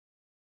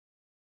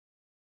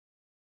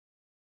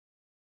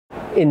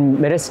In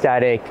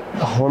metastatic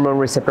hormone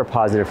receptor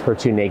positive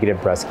HER2-negative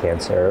breast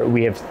cancer,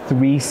 we have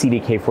 3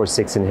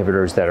 CDK4/6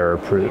 inhibitors that are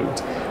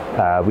approved.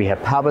 We have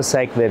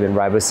Palbociclib and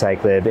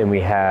Ribociclib, and we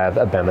have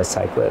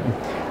Abemaciclib.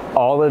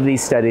 All of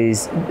these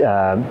studies,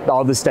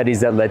 all the studies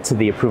that led to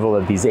the approval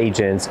of these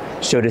agents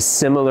showed a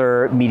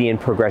similar median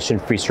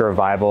progression-free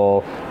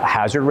survival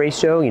hazard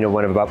ratio,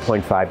 one of about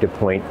 0.5 to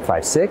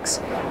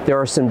 0.56. There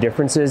are some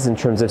differences in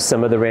terms of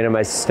some of the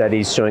randomized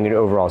studies showing an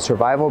overall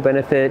survival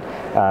benefit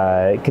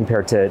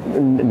compared to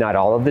not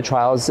all of the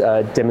trials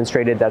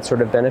demonstrated that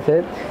sort of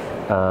benefit.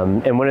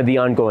 And one of the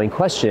ongoing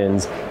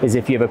questions is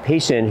if you have a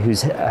patient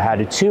who's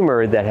had a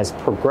tumor that has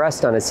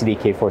progressed on a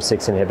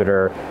CDK4/6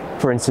 inhibitor,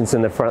 for instance,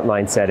 in the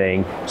frontline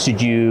setting,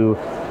 should you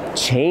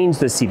change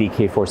the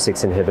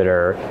CDK4/6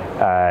 inhibitor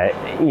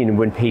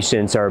when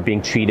patients are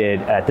being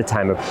treated at the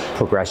time of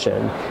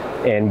progression?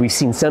 And we've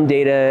seen some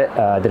data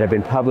that have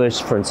been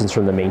published, for instance,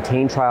 from the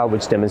MAINTAIN trial,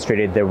 which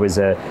demonstrated there was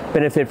a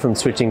benefit from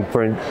switching,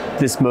 for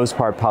this most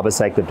part,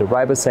 Palbociclib to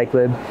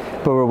Ribociclib.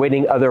 But we're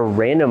waiting other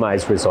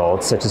randomized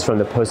results, such as from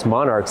the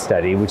postMONARCH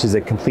study, which is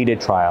a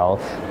completed trial,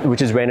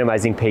 which is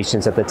randomizing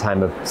patients at the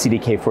time of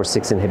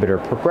CDK4/6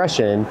 inhibitor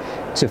progression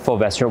to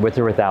Fulvestrant with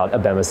or without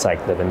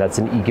Abemaciclib. And that's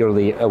an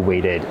eagerly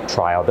awaited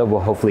trial that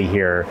we'll hopefully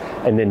hear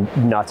in the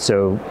not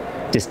so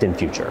distant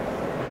future.